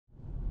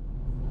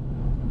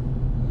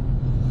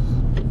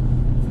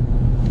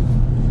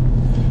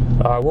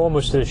We're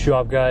almost to the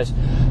shop, guys.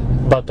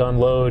 About to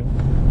unload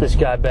this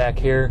guy back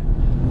here.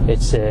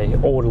 It's a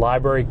old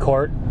library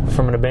cart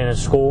from an abandoned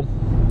school.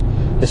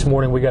 This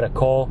morning we got a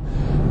call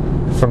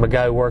from a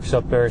guy who works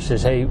up there.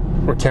 Says, hey,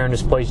 we're tearing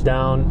this place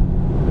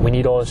down. We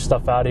need all this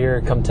stuff out of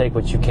here. Come take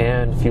what you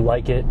can. If you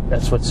like it,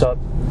 that's what's up.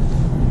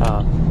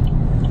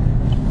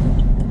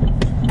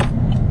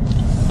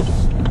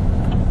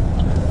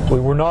 We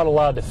were not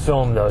allowed to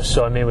film though,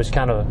 so I mean it was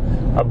kind of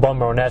a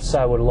bummer on that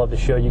side. I would have loved to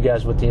show you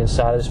guys what the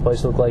inside of this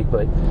place looked like,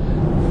 but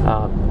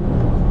at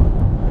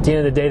the end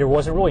of the day there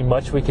wasn't really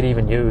much we could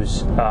even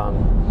use.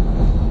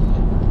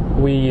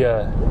 We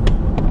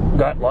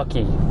got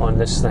lucky on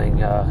this thing.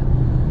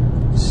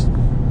 It's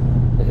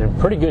in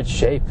pretty good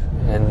shape,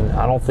 and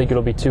I don't think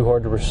it'll be too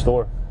hard to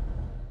restore.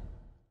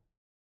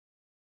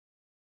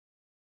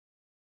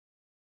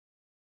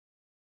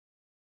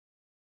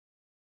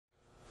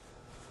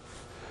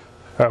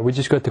 We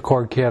just got the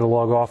card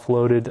catalog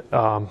offloaded.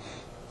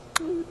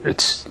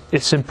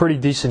 It's in pretty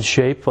decent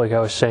shape, like I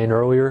was saying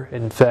earlier.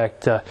 In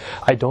fact,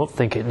 I don't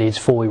think it needs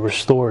fully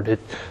restored.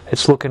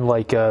 It's looking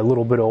like a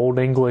little bit of Old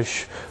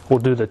English will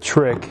do the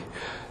trick,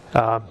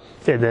 and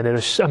then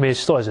it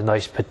still has a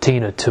nice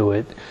patina to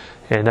it,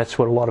 and that's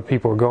what a lot of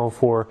people are going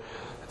for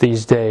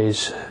these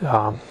days.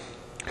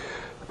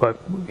 But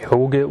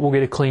we'll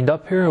get it cleaned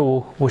up here.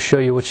 We'll show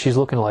you what she's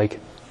looking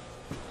like.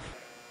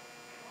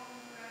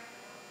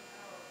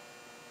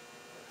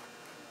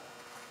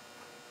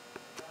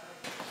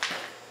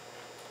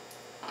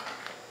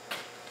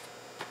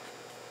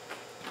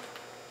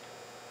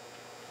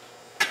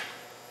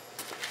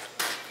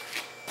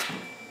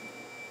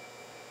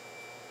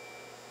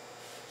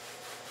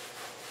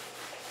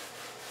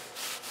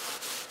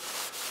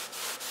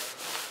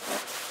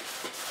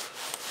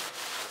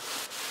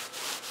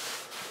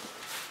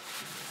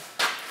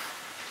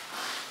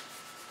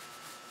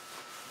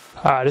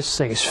 This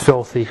thing is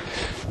filthy,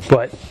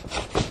 but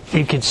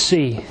you can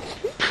see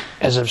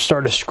as I'm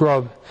starting to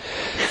scrub,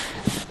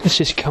 it's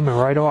just coming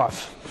right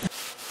off.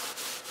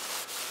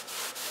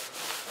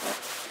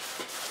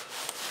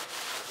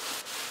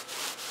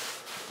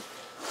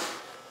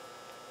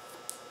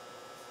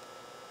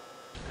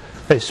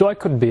 Hey, so I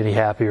couldn't be any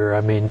happier.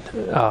 I mean,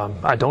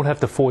 I don't have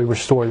to fully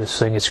restore this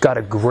thing. It's got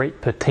a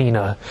great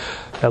patina,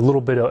 a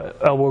little bit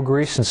of elbow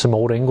grease and some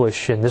Old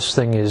English, and this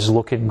thing is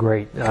looking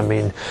great. I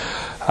mean,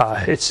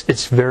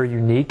 it's very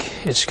unique.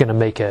 It's going to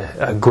make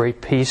a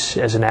great piece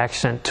as an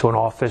accent to an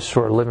office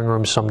or a living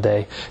room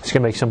someday. It's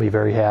going to make somebody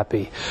very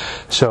happy.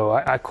 So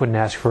I couldn't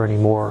ask for any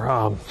more.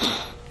 I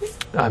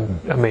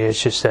mean,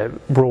 it's just that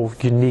real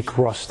unique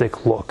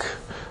rustic look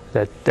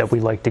that we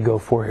like to go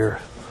for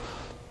here.